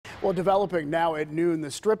Well, developing now at noon,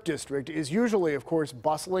 the Strip District is usually, of course,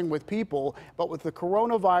 bustling with people, but with the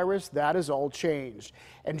coronavirus, that has all changed.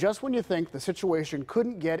 And just when you think the situation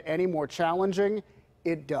couldn't get any more challenging,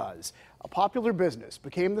 it does. A popular business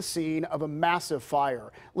became the scene of a massive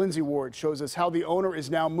fire. Lindsay shows us how the owner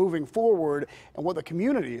is now moving forward and what the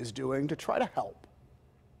community is doing to try to help.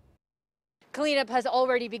 Cleanup has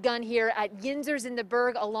already begun here at Yinzers In The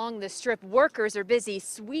Burgh along the Strip. Workers are busy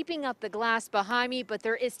sweeping up the glass behind me, but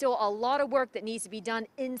there is still a lot of work that needs to be done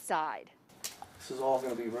inside. This is all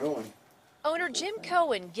going to be ruined. Owner Jim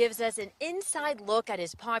Cohen gives us an inside look at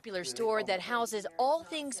his popular store that houses all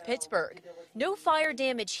things Pittsburgh. No fire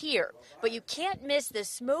damage here, but you can't miss the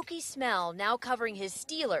smoky smell now covering his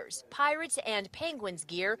Steelers, Pirates, and Penguins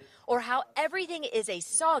gear, or how everything is a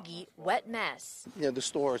soggy, wet mess. You know, the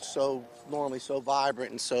store is normally so vibrant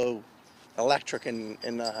and so electric, and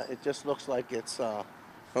it just looks like it's an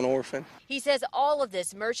orphan. He says all of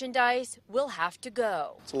this merchandise will have to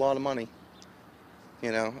go. It's a lot of money,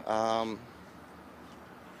 you know.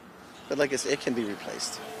 But like I said, it can be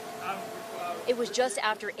replaced. It was just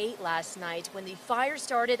after 8 last night when the fire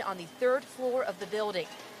started on the 3rd floor of the building.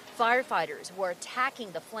 Firefighters were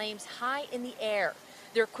attacking the flames high in the air.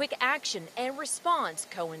 Their quick action and response,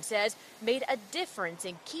 Cohen says, made a difference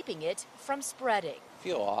in keeping it from spreading. I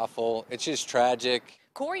feel awful. It's just tragic.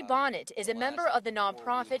 Corey Bonnet is a member of the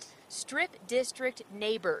nonprofit Strip District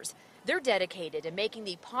Neighbors. They're dedicated to making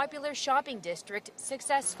the popular shopping district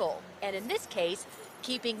successful, and in this case,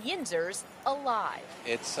 keeping Yinzers alive.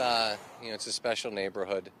 It's it's a special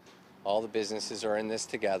neighborhood. All the businesses are in this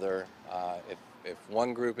together. If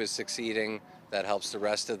one group is succeeding, that helps the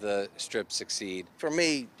rest of the strip succeed. For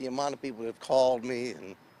me, the amount of people that have called me,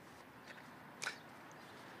 and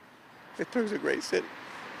Pittsburgh's a great city.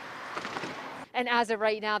 And as of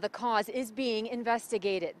right now, the cause is being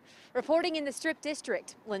investigated. Reporting in the Strip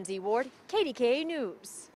District, Lindsay Ward, KDKA News.